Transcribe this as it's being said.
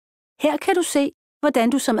Her kan du se, hvordan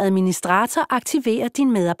du som administrator aktiverer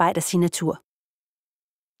din medarbejdersignatur.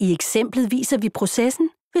 I eksemplet viser vi processen,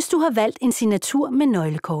 hvis du har valgt en signatur med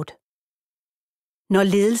nøglekort. Når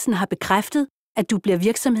ledelsen har bekræftet, at du bliver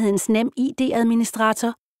virksomhedens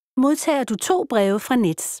NemID-administrator, modtager du 2 breve fra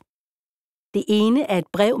Nets. Det ene er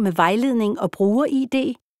et brev med vejledning og bruger-ID,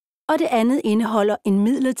 og det andet indeholder en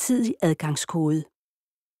midlertidig adgangskode.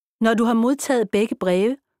 Når du har modtaget begge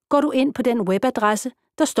breve, går du ind på den webadresse,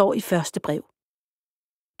 der står i første brev.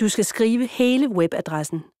 Du skal skrive hele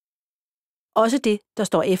webadressen. Også det, der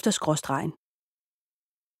står efter skråstregen.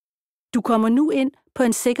 Du kommer nu ind på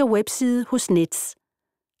en sikker webside hos Nets.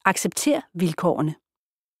 Accepter vilkårene.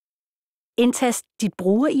 Indtast dit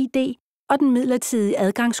bruger-ID og den midlertidige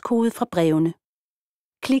adgangskode fra brevene.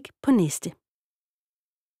 Klik på næste.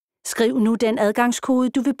 Skriv nu den adgangskode,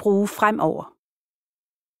 du vil bruge fremover.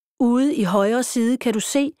 Ude i højre side kan du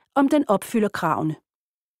se, om den opfylder kravene.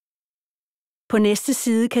 På næste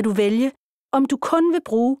side kan du vælge, om du kun vil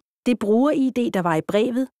bruge det bruger-ID, der var i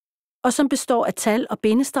brevet, og som består af tal og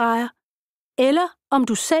bindestreger, eller om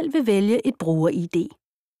du selv vil vælge et bruger-ID.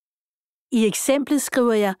 I eksemplet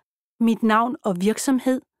skriver jeg mit navn og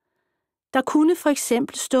virksomhed. Der kunne for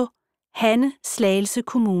eksempel stå Hanne Slagelse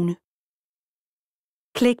Kommune.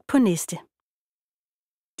 Klik på næste.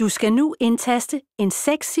 Du skal nu indtaste en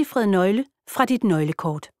 6-cifret nøgle fra dit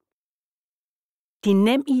nøglekort. Din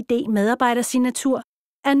NemID medarbejdersignatur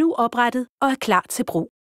er nu oprettet og er klar til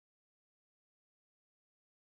brug.